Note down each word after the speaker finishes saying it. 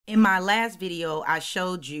In my last video, I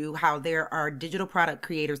showed you how there are digital product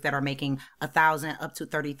creators that are making $1,000 up to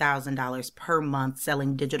 $30,000 per month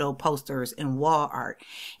selling digital posters and wall art.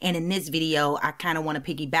 And in this video, I kind of want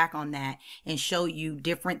to piggyback on that and show you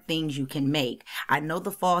different things you can make. I know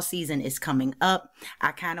the fall season is coming up.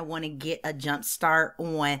 I kind of want to get a jump start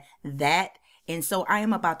on that. And so I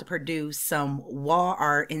am about to produce some wall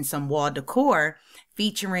art and some wall decor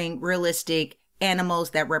featuring realistic animals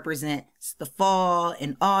that represent the fall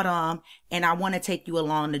and autumn, and I want to take you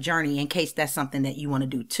along the journey in case that's something that you want to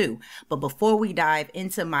do too. But before we dive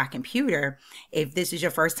into my computer, if this is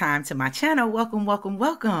your first time to my channel, welcome, welcome,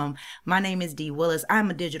 welcome. My name is Dee Willis.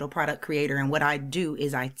 I'm a digital product creator, and what I do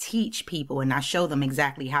is I teach people and I show them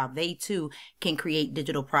exactly how they too can create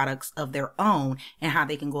digital products of their own and how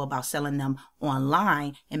they can go about selling them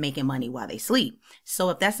online and making money while they sleep.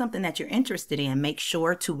 So if that's something that you're interested in, make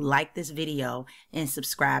sure to like this video and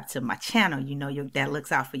subscribe to my channel. You know, that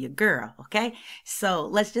looks out for your girl. Okay, so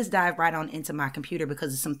let's just dive right on into my computer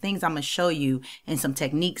because there's some things I'm going to show you and some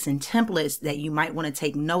techniques and templates that you might want to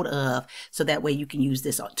take note of so that way you can use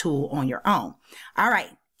this tool on your own. All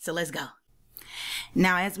right, so let's go.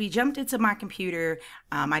 Now, as we jumped into my computer,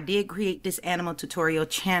 I did create this animal tutorial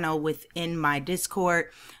channel within my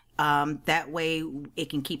Discord. That way it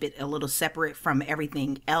can keep it a little separate from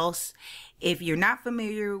everything else. If you're not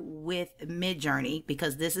familiar with Midjourney,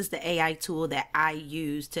 because this is the AI tool that I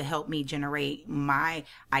use to help me generate my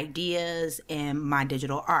ideas and my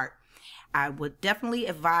digital art, I would definitely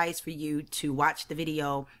advise for you to watch the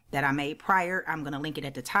video that I made prior. I'm going to link it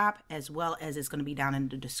at the top, as well as it's going to be down in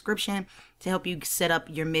the description to help you set up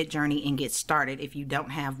your Midjourney and get started if you don't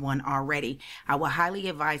have one already. I would highly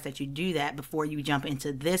advise that you do that before you jump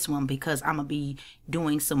into this one, because I'm going to be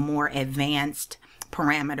doing some more advanced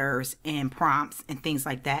parameters and prompts and things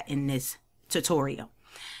like that in this tutorial.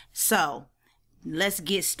 So let's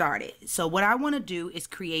get started. So what I want to do is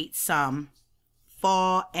create some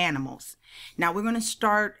fall animals. Now we're going to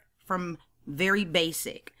start from very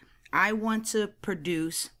basic. I want to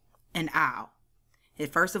produce an owl. And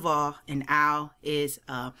first of all, an owl is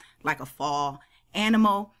like a fall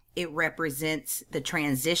animal. It represents the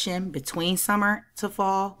transition between summer to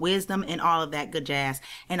fall, wisdom, and all of that good jazz.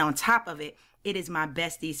 And on top of it, it is my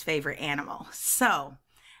bestie's favorite animal. So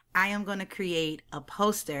I am going to create a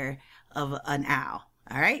poster of an owl.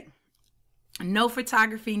 All right. No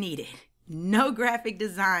photography needed. No graphic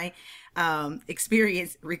design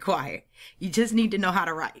experience required. You just need to know how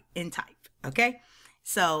to write and type. Okay.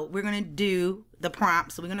 So we're going to do the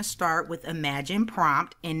prompt. So we're going to start with Imagine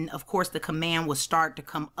Prompt. And of course, the command will start to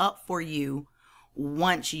come up for you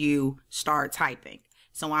once you start typing.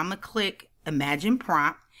 So I'm going to click Imagine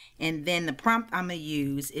Prompt. And then the prompt I'm going to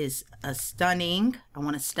use is I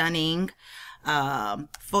want a stunning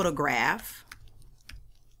photograph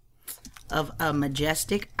of a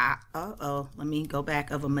majestic, let me go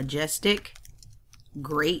back, of a majestic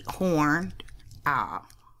great horned owl.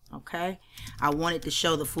 Okay. I want it to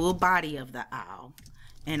show the full body of the owl,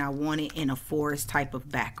 and I want it in a forest type of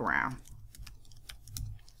background.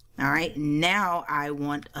 All right. Now I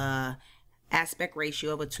want a aspect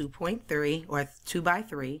ratio of a 2.3 or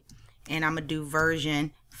 2:3, and I'm gonna do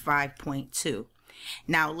version 5.2.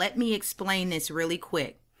 Now let me explain this really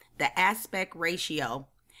quick. The aspect ratio,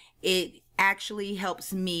 it actually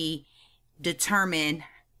helps me determine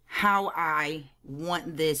how I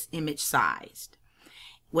want this image sized.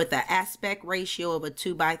 With the aspect ratio of a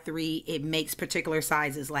 2:3, it makes particular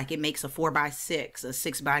sizes, like it makes a 4:6, a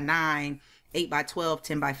 6:9, 8:12,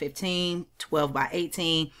 10:15,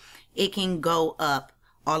 12:18. It can go up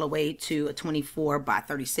all the way to a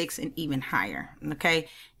 24:36 and even higher. Okay,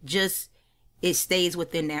 just it stays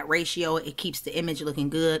within that ratio. It keeps the image looking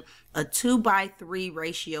good. A 2:3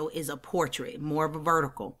 ratio is a portrait, more of a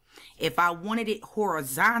vertical. If I wanted it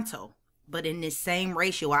horizontal, but in this same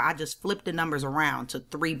ratio, I just flip the numbers around to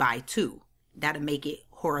 3:2. That'll make it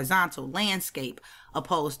horizontal landscape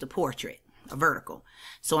opposed to portrait, a vertical.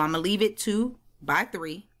 So I'm gonna leave it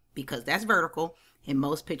 2:3 because that's vertical, and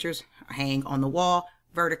most pictures hang on the wall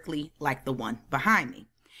vertically like the one behind me.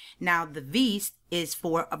 Now the V is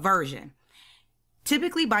for a version.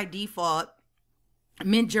 Typically by default,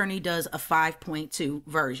 Midjourney does a 5.2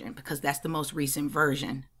 version because that's the most recent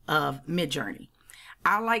version of Midjourney.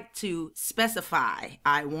 I like to specify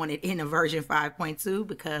I want it in a version 5.2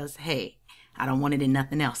 because, hey, I don't want it in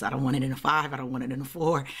nothing else. I don't want it in a 5. I don't want it in a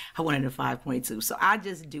 4. I want it in a 5.2. So I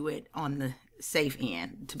just do it on the safe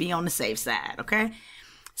end to be on the safe side. Okay.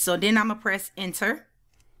 So then I'm going to press enter.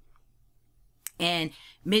 And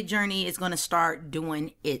Midjourney is going to start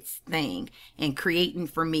doing its thing and creating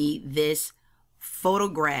for me this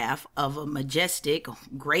photograph of a majestic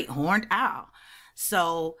great horned owl.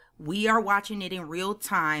 So we are watching it in real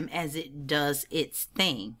time as it does its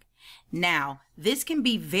thing. Now, this can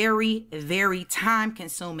be very, very time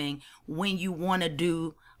consuming when you want to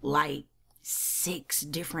do like 6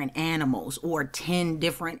 different animals or 10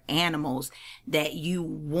 different animals that you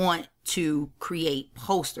want to create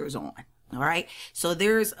posters on. All right. So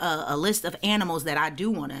there's a list of animals that I do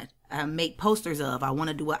want to make posters of. I want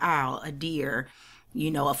to do an owl, a deer, you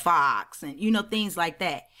know, a fox, and, you know, things like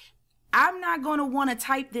that. I'm not going to want to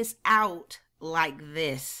type this out like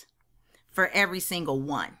this for every single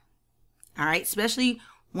one. All right. Especially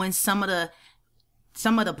when some of the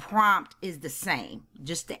prompt is the same,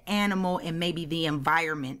 just the animal and maybe the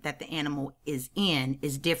environment that the animal is in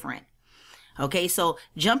is different. Okay, so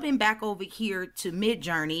jumping back over here to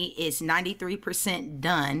Midjourney, it's 93%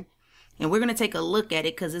 done. And we're going to take a look at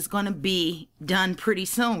it because it's going to be done pretty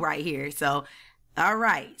soon right here. So, all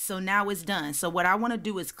right, so now it's done. So what I want to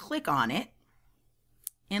do is click on it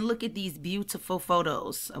and look at these beautiful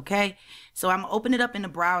photos. Okay, so I'm gonna open it up in the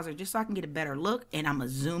browser just so I can get a better look, and I'm gonna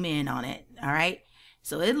zoom in on it. All right,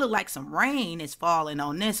 so it looked like some rain is falling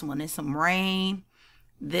on this one. There's some rain.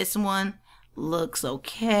 This one looks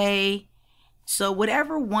okay. So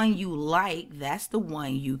whatever one you like, that's the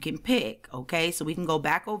one you can pick. Okay, so we can go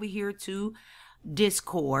back over here to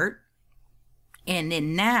Discord, and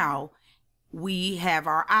then now we have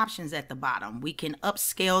our options at the bottom. We can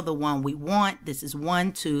upscale the one we want. This is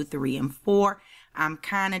 1, 2, 3, and 4. I'm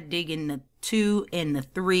kind of digging the 2 and the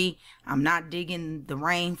 3. I'm not digging the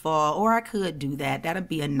rainfall, or I could do that. That'd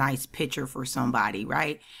be a nice picture for somebody,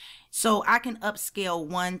 right? So I can upscale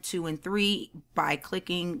 1, 2, and 3 by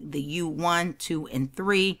clicking the U1, 2, and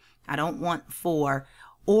 3. I don't want 4.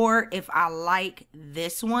 Or if I like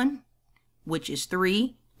this one, which is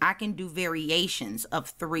 3, I can do variations of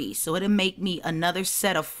 3. So it'll make me another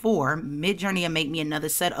set of 4. Midjourney will make me another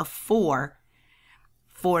set of 4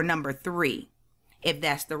 for number 3, if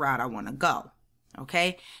that's the route I want to go.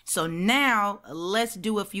 Okay, so now let's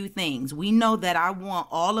do a few things. We know that I want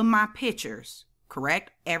all of my pictures, correct?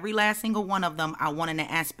 Every last single one of them, I want an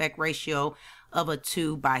aspect ratio of a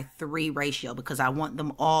 2:3 ratio because I want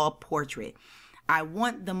them all portrait. I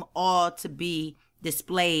want them all to be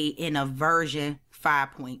displayed in a version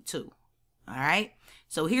 5.2. All right,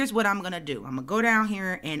 so here's what I'm going to do. I'm going to go down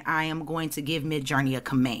here and I am going to give Midjourney a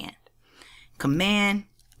command. Command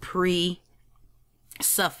pre-suffix.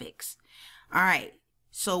 All right,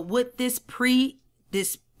 so what this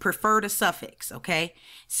prefer to suffix, okay?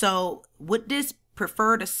 So what this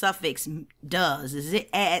prefer to suffix does is it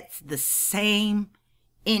adds the same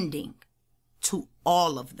ending to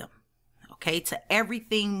all of them. Okay, to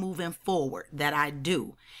everything moving forward that I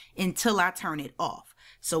do until I turn it off.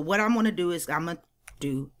 So what I'm going to do is I'm going to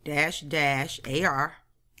do --AR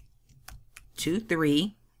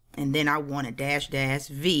 23, and then I want a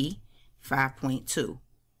 --V 5.2.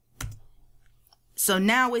 So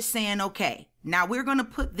now it's saying, okay, now we're going to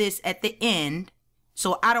put this at the end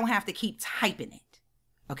so I don't have to keep typing it.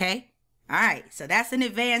 Okay. All right. So that's an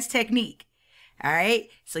advanced technique. All right,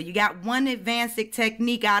 so you got one advanced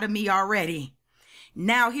technique out of me already.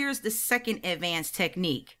 Now here's the second advanced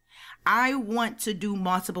technique. I want to do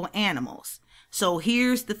multiple animals. So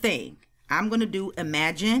here's the thing. I'm going to do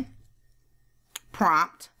imagine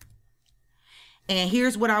prompt. And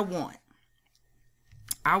here's what I want.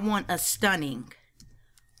 I want a stunning,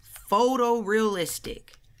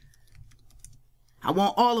 photorealistic. I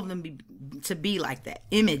want all of them to be like that.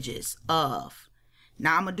 Images of.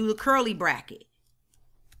 Now I'm going to do the curly bracket.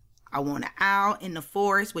 I want an owl in the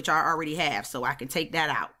forest, which I already have, so I can take that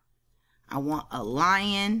out. I want a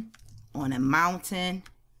lion on a mountain.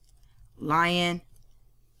 Lion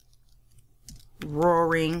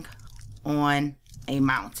roaring on a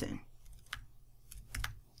mountain.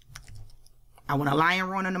 I want a lion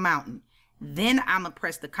roaring on a mountain. Then I'm going to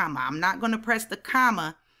press the comma. I'm not going to press the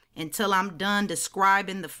comma until I'm done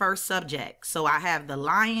describing the first subject. So I have the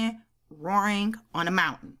lion roaring on a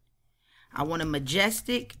mountain. I want a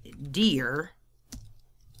majestic deer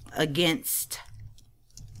against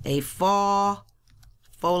a fall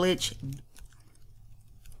foliage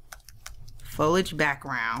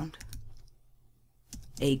background,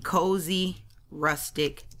 a cozy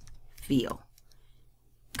rustic feel,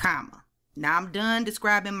 comma. Now I'm done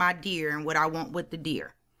describing my deer and what I want with the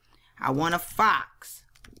deer. I want a fox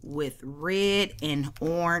with red and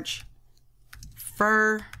orange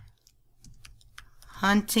fur,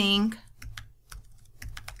 hunting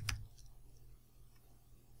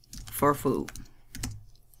for food.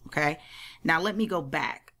 Okay, now let me go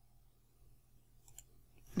back.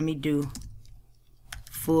 Let me do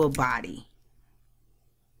full body.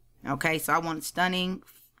 Okay, so I want stunning,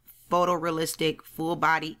 photorealistic, full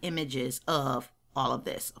body images of all of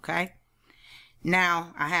this. Okay,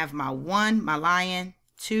 now I have my 1, my lion,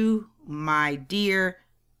 2, my deer,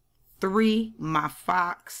 3, my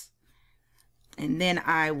fox, and then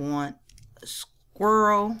I want a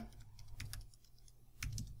squirrel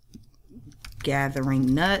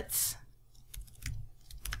gathering nuts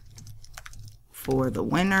for the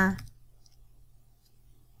winter.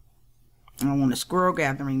 I want a squirrel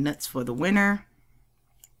gathering nuts for the winter.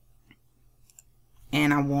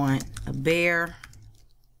 And I want a bear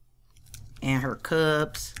and her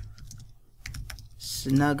cubs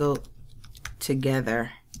snuggled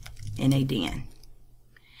together in a den.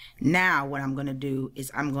 Now what I'm going to do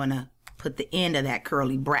is I'm going to put the end of that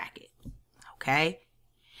curly bracket. Okay.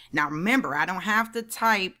 Now remember, I don't have to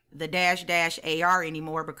type the --AR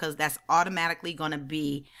anymore because that's automatically going to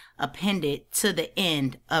be appended to the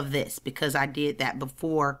end of this because I did that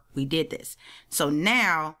before we did this. So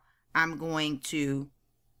now I'm going to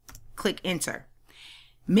click enter.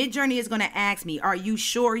 Midjourney is going to ask me, are you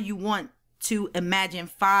sure you want to imagine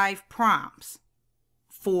 5 prompts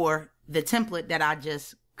for the template that I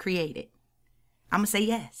just created? I'm going to say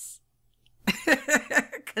yes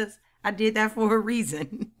because I did that for a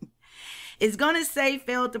reason. It's going to say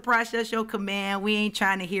failed to process your command. We ain't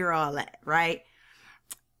trying to hear all that, right?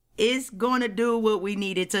 It's going to do what we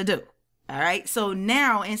need it to do. All right. So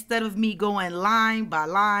now instead of me going line by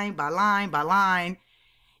line by line by line,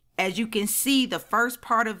 as you can see, the first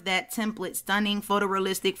part of that template, stunning,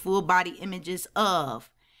 photorealistic, full body images of,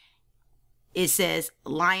 it says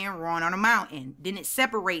lion roaring on a mountain. Then it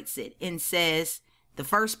separates it and says the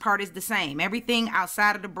first part is the same. Everything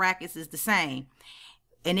outside of the brackets is the same.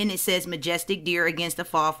 And then it says majestic deer against the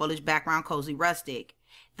fall foliage background, cozy rustic.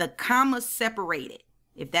 The comma separated,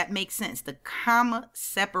 if that makes sense. The comma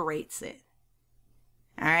separates it.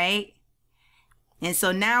 All right. And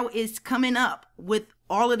so now it's coming up with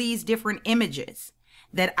all of these different images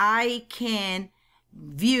that I can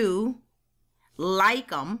view,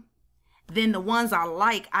 like them. Then the ones I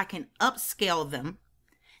like, I can upscale them,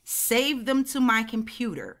 save them to my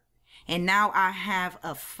computer. And now I have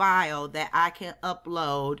a file that I can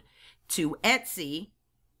upload to Etsy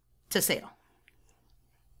to sell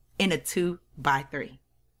in a 2:3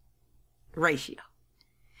 ratio.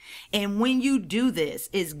 And when you do this,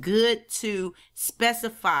 it's good to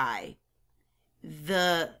specify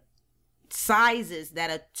the sizes that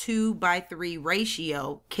a 2:3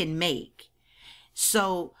 ratio can make.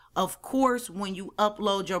 So of course, when you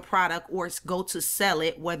upload your product or go to sell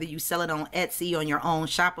it, whether you sell it on Etsy, on your own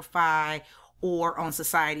Shopify, or on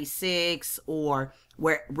Society6, or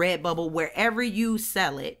Redbubble, wherever you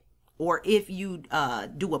sell it, or if you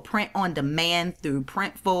do a print on demand through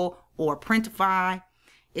Printful or Printify,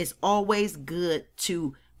 it's always good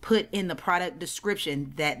to put in the product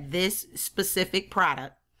description that this specific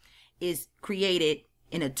product is created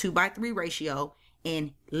in a 2:3 ratio,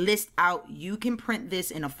 and list out, you can print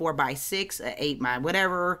this in a 4:6, a 8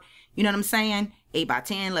 whatever, you know what I'm saying?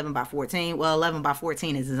 8:10, 11:14. Well,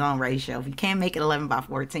 11:14 is its own ratio. If you can't make it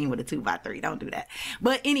 11:14 with a 2:3, don't do that.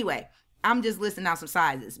 But anyway, I'm just listing out some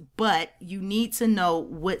sizes, but you need to know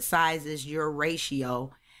what sizes your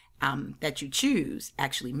ratio that you choose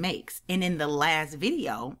actually makes. And in the last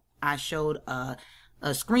video, I showed a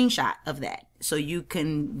screenshot of that. So you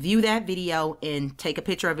can view that video and take a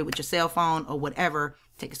picture of it with your cell phone or whatever,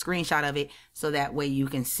 take a screenshot of it so that way you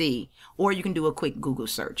can see. Or you can do a quick Google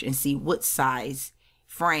search and see what size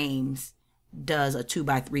frames does a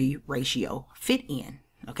 2:3 ratio fit in,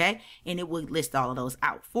 okay? And it will list all of those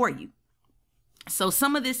out for you. So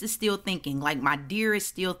some of this is still thinking, like my deer is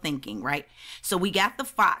still thinking, right? So we got the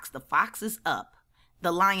fox. The fox is up.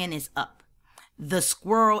 The lion is up. The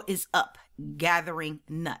squirrel is up gathering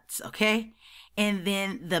nuts, okay? And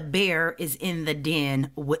then the bear is in the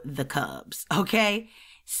den with the cubs, okay?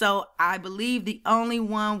 So I believe the only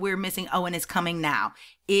one we're missing, oh, and it's coming now,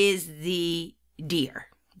 is the deer,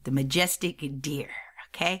 the majestic deer,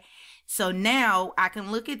 okay? So now I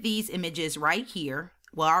can look at these images right here.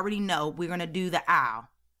 Well, I already know we're going to do the owl,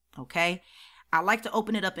 okay? I like to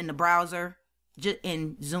open it up in the browser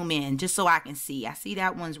and zoom in just so I can see. I see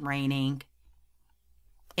that one's raining.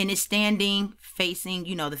 And it's standing, facing,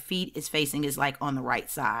 you know, the feet is facing is like on the right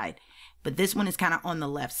side. But this one is kind of on the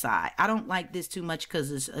left side. I don't like this too much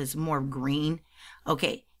because it's more green.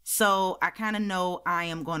 Okay, so I kind of know I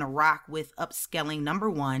am going to rock with upscaling number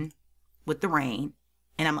 1 with the rain.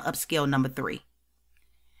 And I'm going to upscale number 3.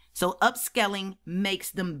 So upscaling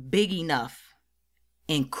makes them big enough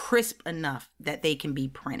and crisp enough that they can be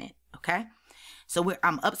printed. Okay, so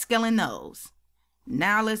I'm upscaling those.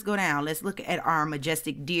 Now let's go down. Let's look at our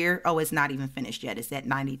majestic deer. Oh, it's not even finished yet. It's at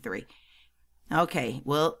 93. Okay,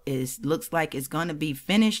 well, it looks like it's going to be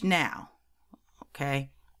finished now.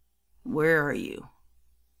 Okay, where are you?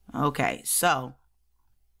 Okay, so,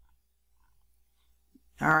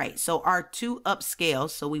 all right, so our 2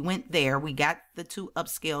 upscales, so we went there. We got the 2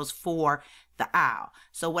 upscales for the owl.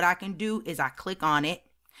 So what I can do is I click on it.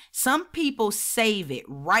 Some people save it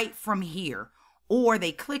right from here, or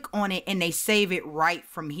they click on it and they save it right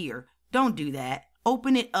from here. Don't do that.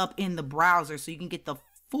 Open it up in the browser so you can get the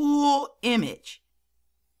full image.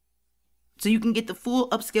 So you can get the full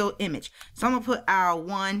upscale image. So I'm going to put owl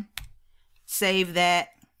 1, save that,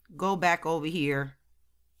 go back over here,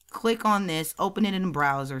 click on this, open it in the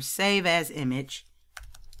browser, save as image,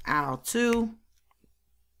 owl 2.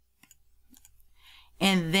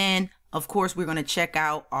 And then, of course, we're going to check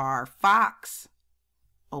out our fox,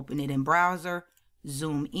 open it in browser,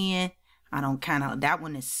 zoom in. That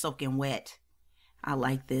one is soaking wet. I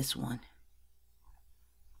like this one.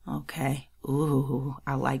 Okay. Ooh,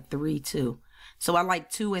 I like 3 too. So I like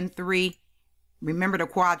 2 and 3. Remember the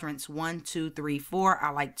quadrants 1, 2, 3, 4. I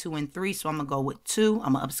like 2 and 3. So I'm going to go with 2.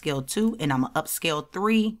 I'm going to upscale 2 and I'm going to upscale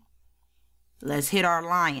 3. Let's hit our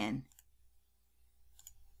lion.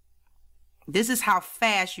 This is how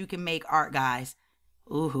fast you can make art, guys.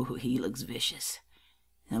 Ooh, he looks vicious.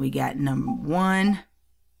 Now we got number 1.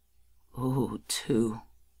 Ooh, 2,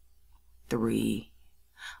 3.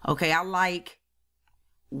 Okay, I like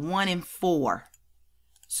 1 and 4.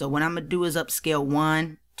 So what I'm going to do is upscale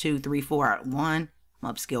 1, 2, 3, 4. 1.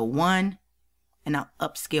 I'm upscale 1. And I'll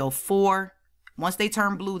upscale 4. Once they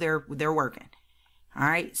turn blue, they're working. All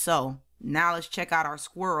right, so now let's check out our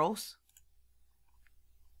squirrels.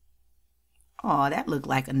 Oh, that looked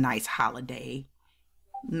like a nice holiday.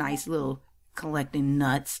 Nice little collecting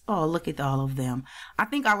nuts. Oh, look at all of them. I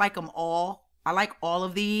think I like them all. I like all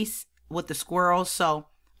of these with the squirrels. So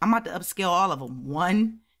I'm about to upscale all of them.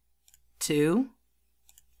 1, 2,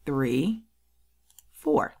 3,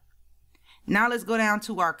 4. Now let's go down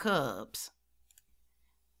to our cubs.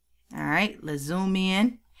 All right, let's zoom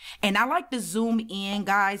in. And I like to zoom in,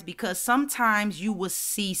 guys, because sometimes you will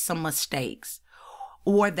see some mistakes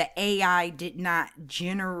or the AI did not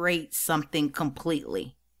generate something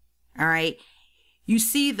completely. All right. You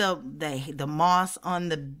see the moss on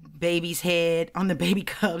the baby's head, on the baby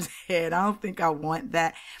cub's head. I don't think I want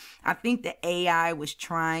that. I think the AI was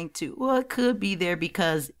trying to, well, it could be there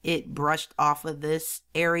because it brushed off of this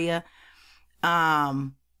area.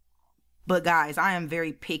 But guys, I am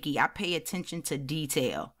very picky. I pay attention to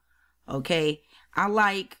detail. Okay.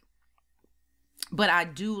 But I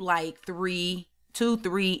do like 2,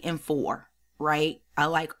 3, and 4, right? I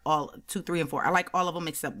like all 2, 3, and 4. I like all of them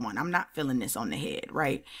except 1. I'm not feeling this on the head,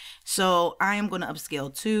 right? So I am going to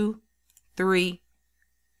upscale 2, 3,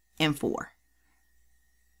 and 4.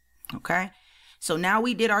 Okay. So now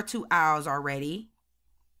we did our 2 owls already.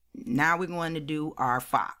 Now we're going to do our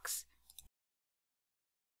fox.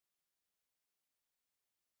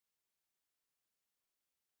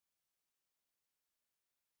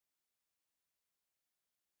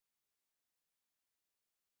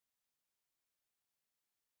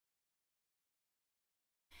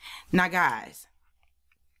 Now, guys,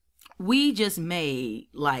 we just made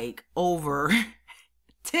like over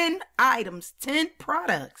 10 items, 10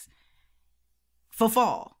 products for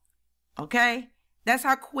fall. Okay. That's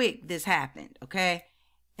how quick this happened. Okay.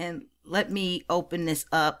 And let me open this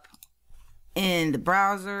up in the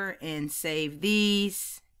browser and save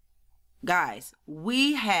these. Guys,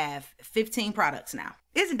 we have 15 products now.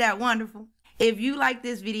 Isn't that wonderful? If you like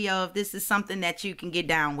this video, if this is something that you can get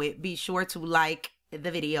down with, be sure to like the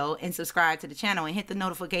video and subscribe to the channel and hit the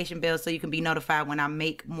notification bell so you can be notified when I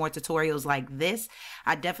make more tutorials like this.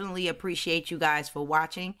 I definitely appreciate you guys for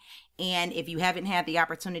watching. And if you haven't had the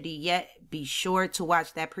opportunity yet, be sure to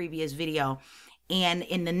watch that previous video. And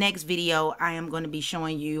in the next video, I am going to be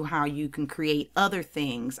showing you how you can create other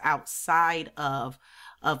things outside of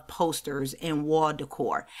posters and wall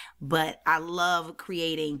decor. But I love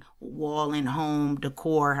creating wall and home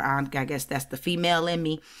decor. I guess that's the female in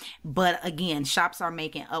me. But again, shops are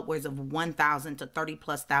making upwards of $1,000 to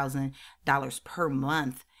 $30,000+ per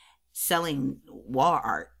month selling wall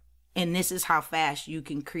art. And this is how fast you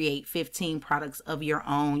can create 15 products of your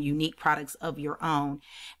own, unique products of your own.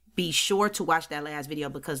 Be sure to watch that last video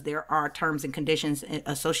because there are terms and conditions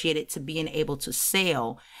associated to being able to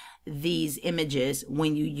sell these images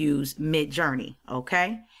when you use Midjourney.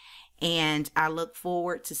 Okay. And I look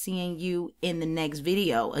forward to seeing you in the next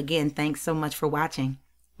video. Again, thanks so much for watching.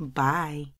 Bye.